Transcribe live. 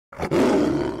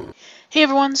Hey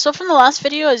everyone, so from the last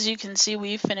video, as you can see,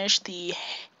 we finished the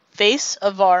face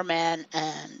of our man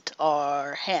and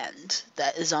our hand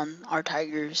that is on our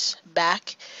tiger's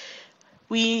back.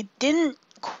 We didn't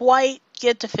quite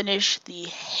get to finish the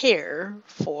hair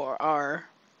for our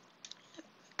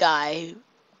guy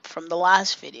from the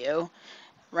last video.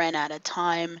 Ran out of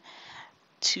time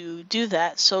to do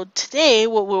that. So today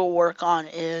what we'll work on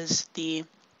is the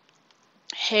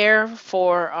hair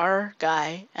for our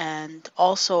guy and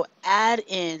also add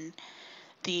in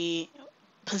the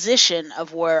position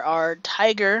of where our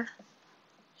tiger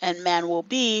and man will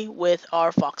be with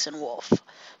our fox and wolf.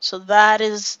 So that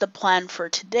is the plan for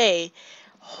today.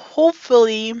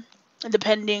 Hopefully,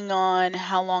 depending on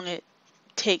how long it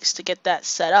takes to get that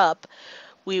set up,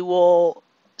 we will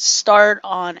start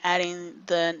on adding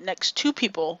the next two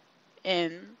people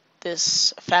in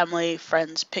this family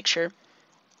friends picture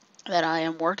that I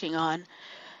am working on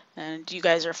and you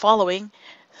guys are following.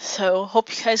 So hope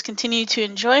you guys continue to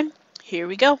enjoy. Here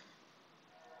we go.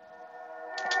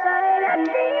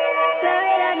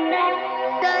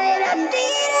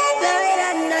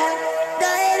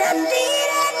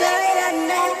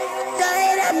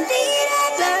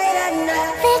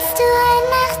 Willst du heute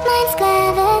Nacht mein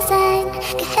Sklave sein?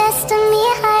 Gehörst du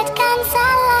mir heute ganz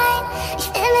allein? Ich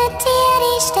will mit dir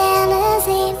die Sterne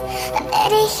sehen, dann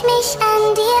werde ich mich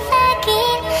an dir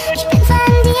vergehen. Ich bin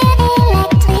von dir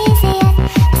elektrisiert,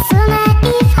 bist so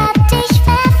naiv, hab dich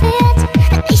verführt.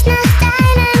 Wenn ich nach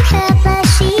deinem Körper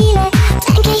schiele,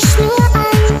 denk ich nur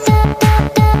an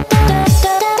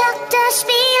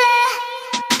Doktorspiele.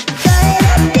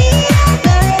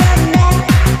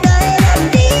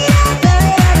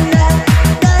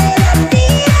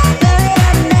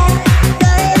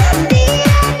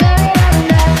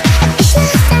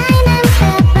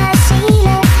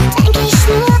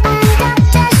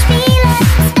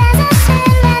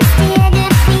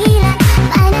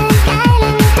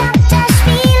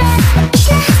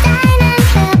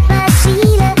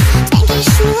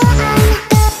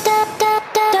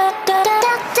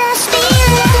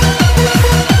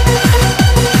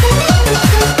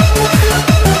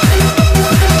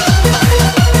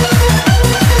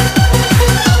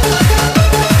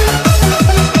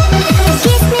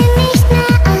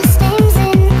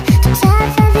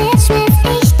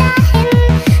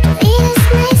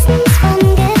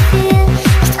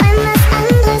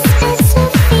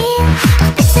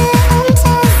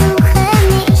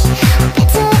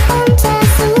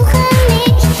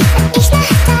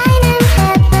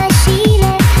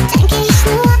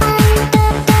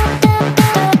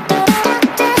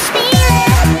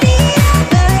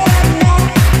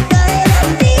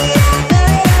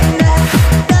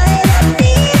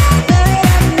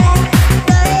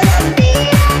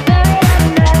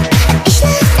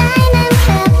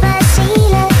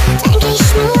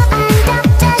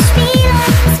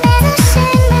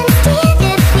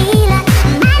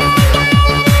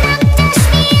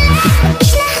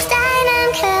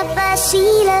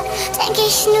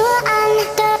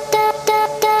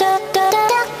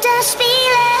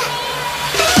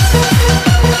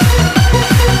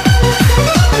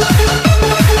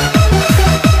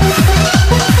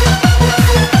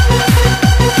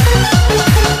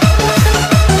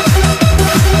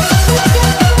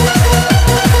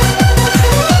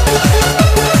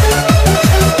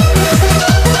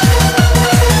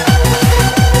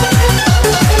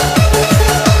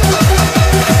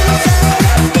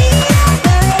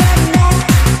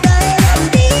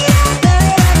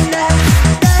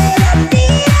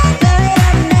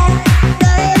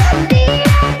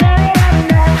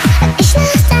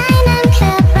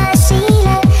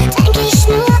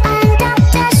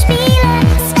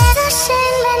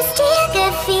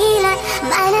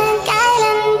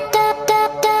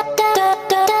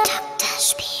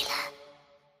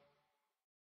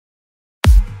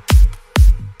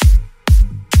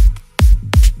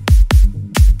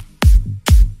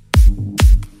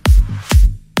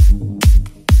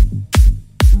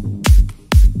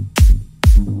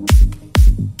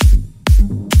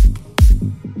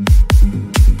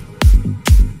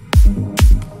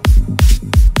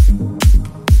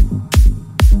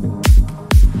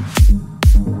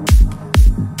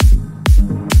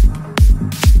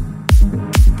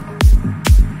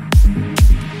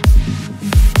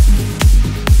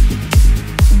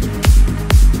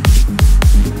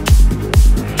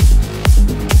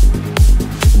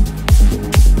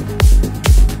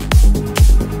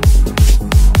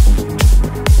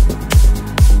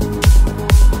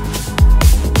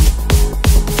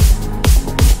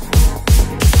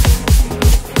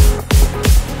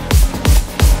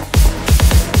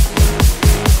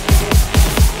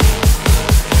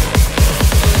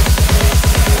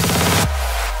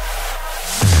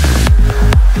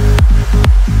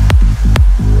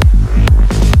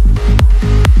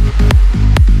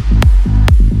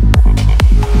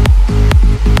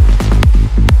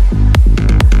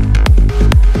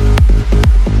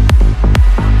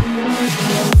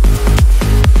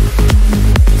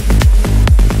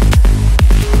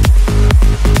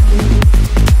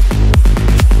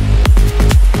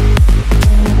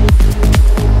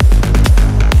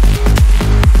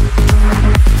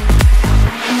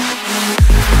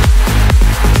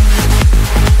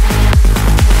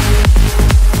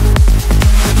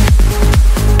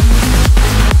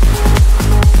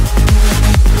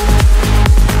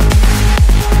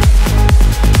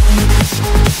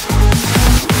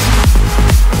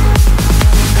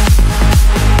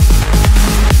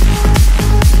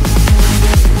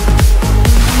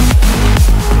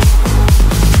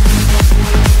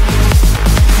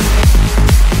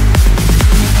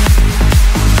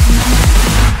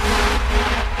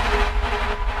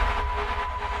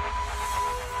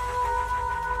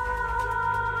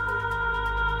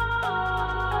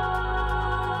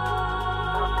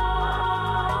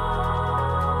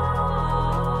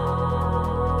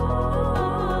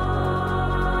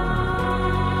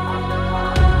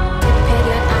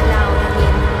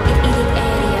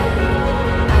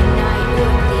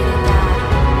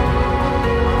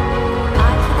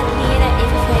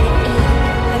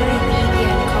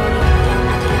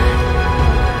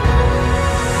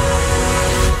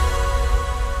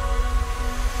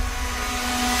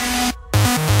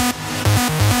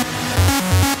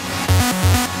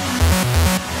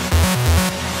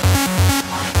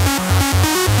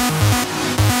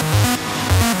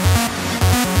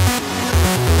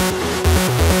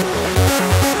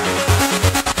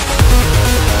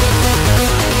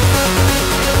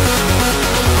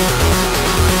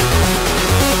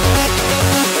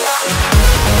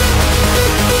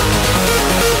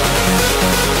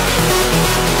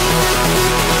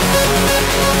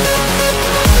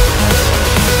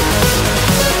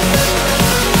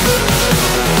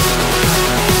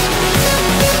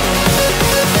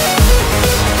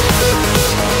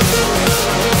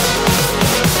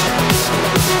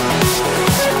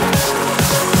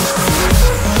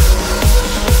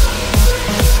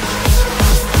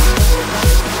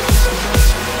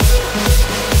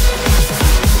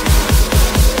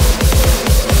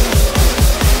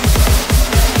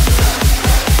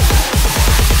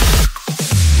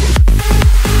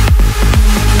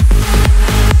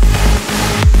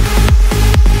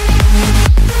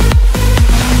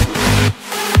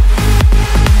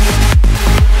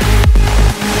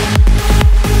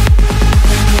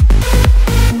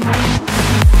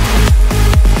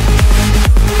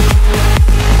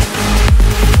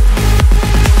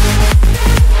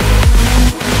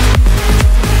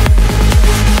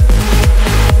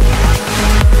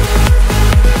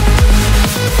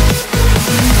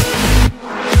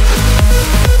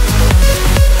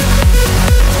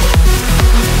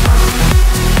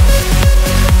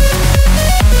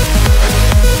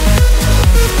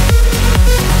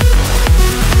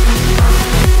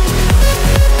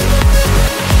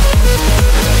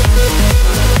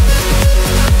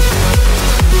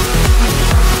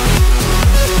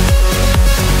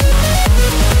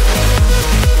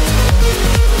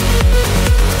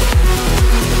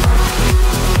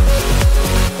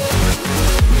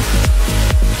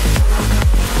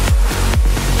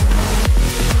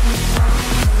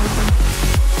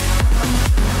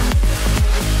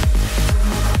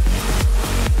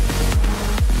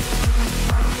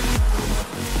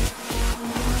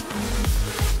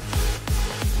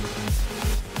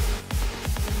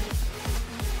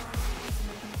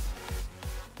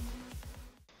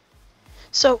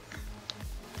 So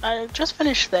I just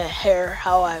finished the hair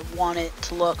how I want it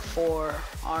to look for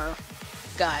our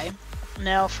guy.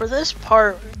 Now for this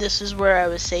part, this is where I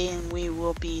was saying we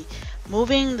will be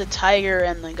moving the tiger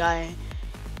and the guy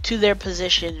to their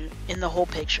position in the whole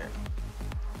picture.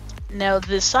 Now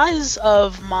the size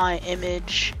of my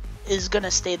image is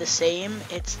gonna stay the same.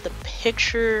 It's the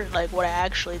picture, like what I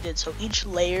actually did. So each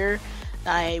layer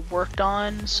that I worked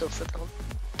on, so for the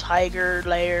tiger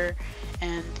layer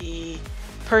and the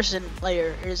person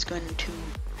layer, is going to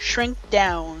shrink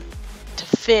down to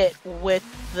fit with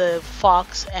the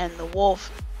fox and the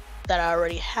wolf that I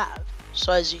already have.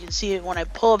 So as you can see, when I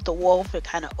pull up the wolf, it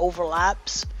kind of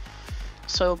overlaps.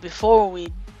 So before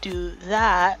we do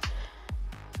that,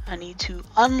 I need to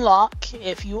unlock,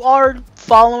 if you are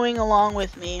following along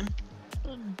with me,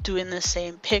 doing the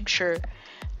same picture,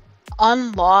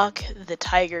 unlock the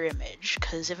tiger image,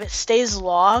 because if it stays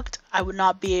locked, I would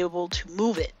not be able to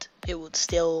move it. It would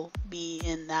still be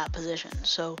in that position.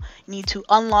 So you need to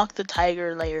unlock the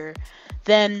tiger layer.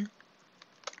 Then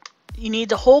you need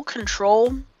to hold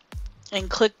control and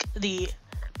click the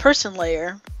person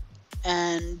layer,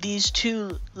 and these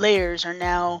two layers are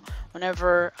now,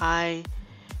 whenever I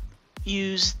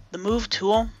use the move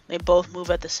tool, they both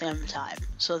move at the same time.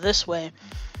 So this way,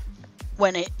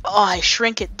 when I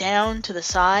shrink it down to the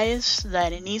size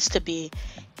that it needs to be,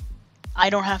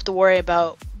 I don't have to worry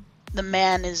about the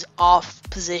man is off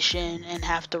position and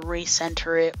have to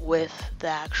recenter it with the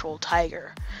actual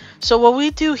tiger. So what we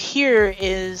do here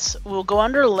is we'll go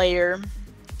under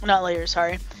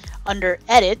under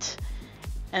edit,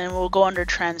 and we'll go under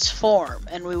transform,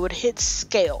 and we would hit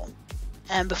scale.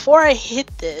 And before I hit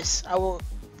this, I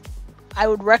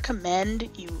would recommend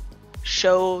you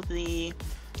show the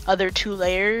other two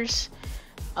layers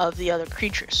of the other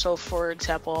creatures. So for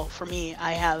example, for me,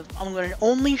 I'm going to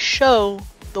only show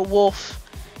the wolf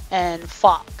and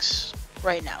fox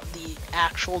right now. The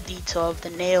actual detail of the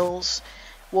nails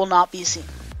will not be seen.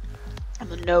 And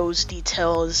the nose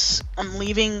details I'm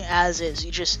leaving as is.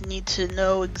 You just need to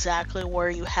know exactly where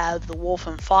you have the wolf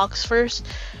and fox first.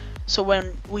 So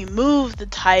when we move the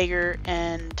tiger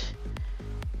and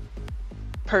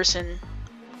person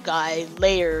guy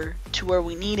layer to where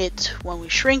we need it, when we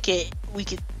shrink it, we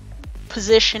could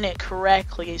position it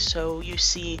correctly so you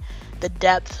see the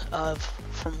depth of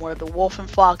from where the wolf and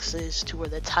fox is to where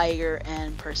the tiger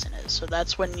and person is. So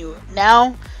that's when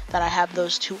now that I have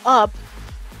those two up,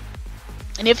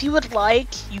 and if you would like,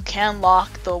 you can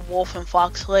lock the wolf and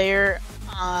fox layer.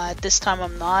 This time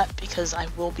I'm not, because I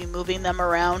will be moving them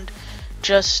around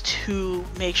just to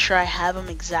make sure I have them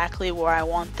exactly where I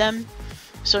want them.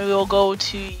 So we'll go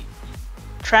to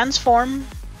transform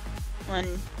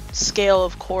and scale,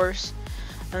 of course,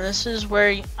 and this is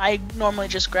where I normally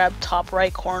just grab top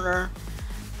right corner,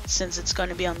 since it's going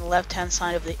to be on the left hand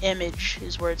side of the image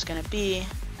is where it's going to be,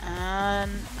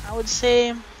 and I would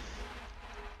say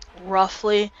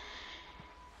roughly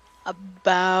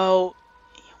about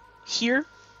here.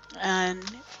 And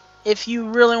if you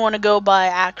really want to go by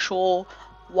actual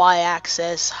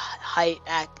y-axis, height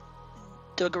at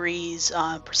degrees,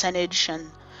 percentage, and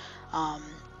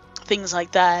things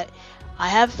like that, I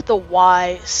have the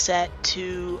y set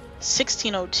to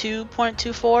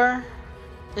 1602.24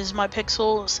 is my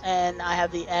pixels, and I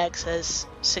have the x as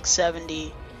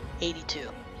 670.82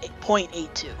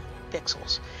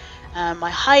 pixels.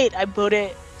 My height, I put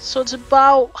it so it's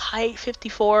about height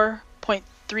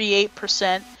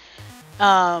 54.38%.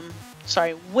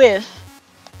 Sorry, width,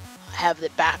 I have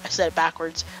it back. I said it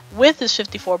backwards. Width is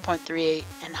 54.38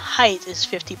 and height is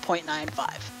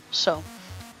 50.95. So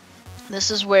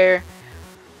this is where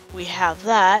we have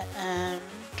that, and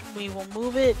we will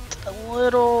move it a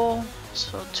little,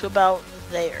 so to about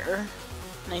there.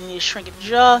 And I need to shrink it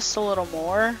just a little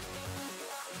more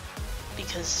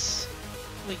because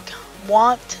we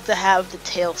want to have the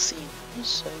tail seen.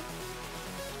 So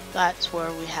that's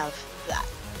where we have that.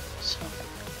 So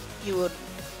you would,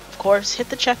 of course, hit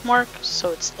the check mark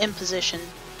so it's in position.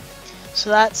 So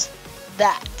that's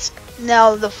that.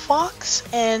 Now the fox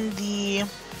and the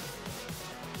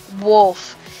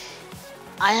wolf,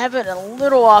 I have it a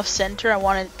little off center. I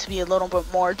want it to be a little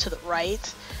bit more to the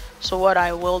right. So what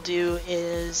I will do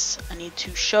is I need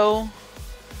to show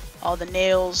all the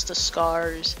nails, the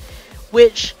scars,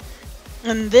 which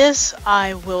in this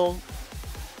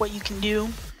what you can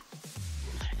do,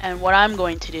 and what I'm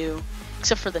going to do,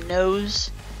 except for the nose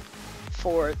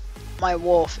for my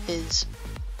wolf, is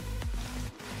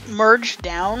merge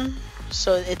down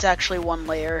so it's actually one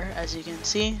layer, as you can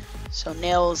see. So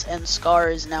nails and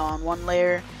scars now on one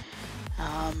layer.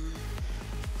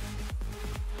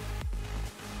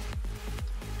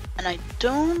 And I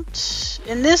don't,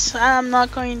 in this I'm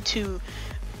not going to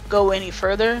go any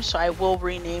further, so I will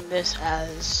rename this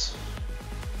as,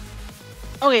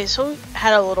 okay, so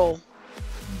had a little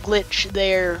glitch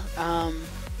there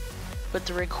with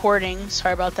the recording,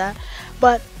 sorry about that,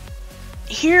 but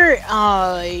here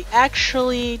I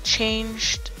actually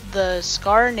changed the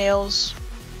Scar Nails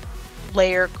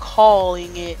layer,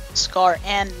 calling it Scar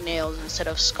and Nails instead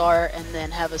of Scar and then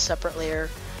have a separate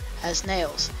layer as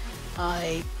Nails.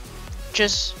 I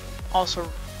just also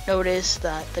noticed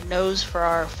that the nose for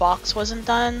our fox wasn't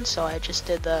done, so I just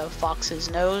did the fox's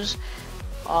nose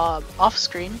off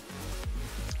screen.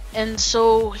 And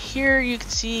so here you can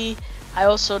see I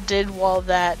also did, while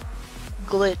that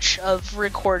glitch of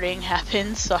recording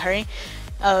happened, sorry,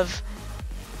 of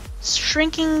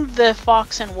shrinking the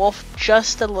fox and wolf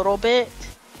just a little bit,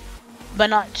 but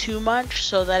not too much,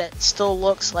 so that it still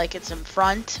looks like it's in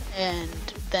front, and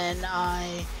then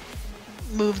I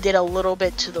moved it a little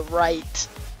bit to the right,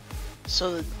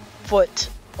 so the foot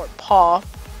or paw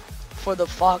for the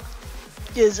fox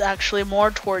is actually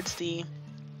more towards the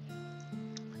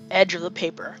edge of the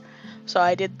paper. So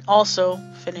I did also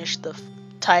finish the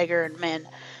tiger and man.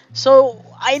 So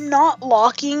I'm not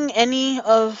locking any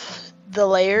of the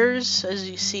layers, as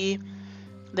you see,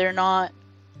 they're not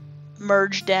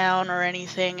merged down or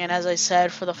anything. And as I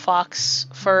said, for the fox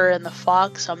fur and the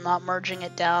fox, I'm not merging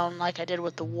it down like I did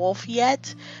with the wolf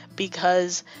yet,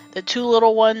 because the two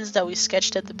little ones that we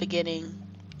sketched at the beginning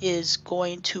is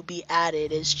going to be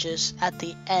added. It's just at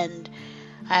the end.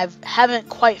 I haven't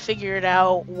quite figured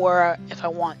out where, if I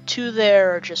want two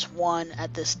there or just one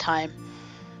at this time.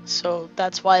 So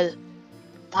that's why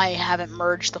I haven't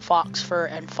merged the fox fur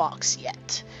and fox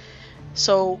yet.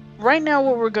 So right now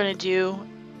what we're going to do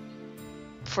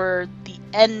for the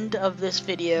end of this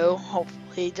video,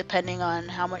 hopefully depending on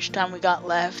how much time we got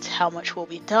left, how much will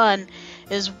be done,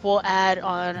 is we'll add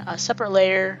on a separate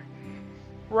layer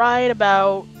right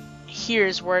about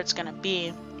here's where it's going to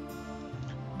be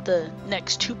the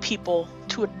next two people,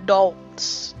 two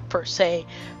adults per se,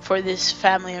 for this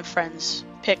family and friends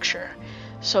picture.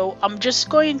 So I'm just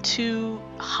going to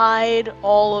hide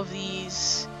all of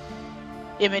these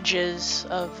images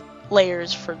of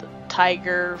layers for the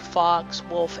tiger, fox,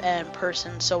 wolf, and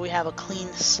person, so we have a clean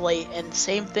slate. And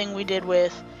same thing we did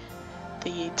with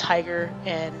the tiger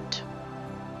and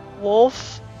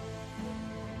wolf.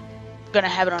 I'm gonna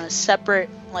have it on a separate,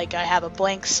 like I have a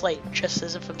blank slate, just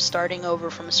as if I'm starting over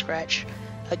from scratch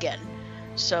again.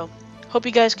 So hope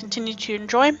you guys continue to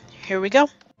enjoy. Here we go.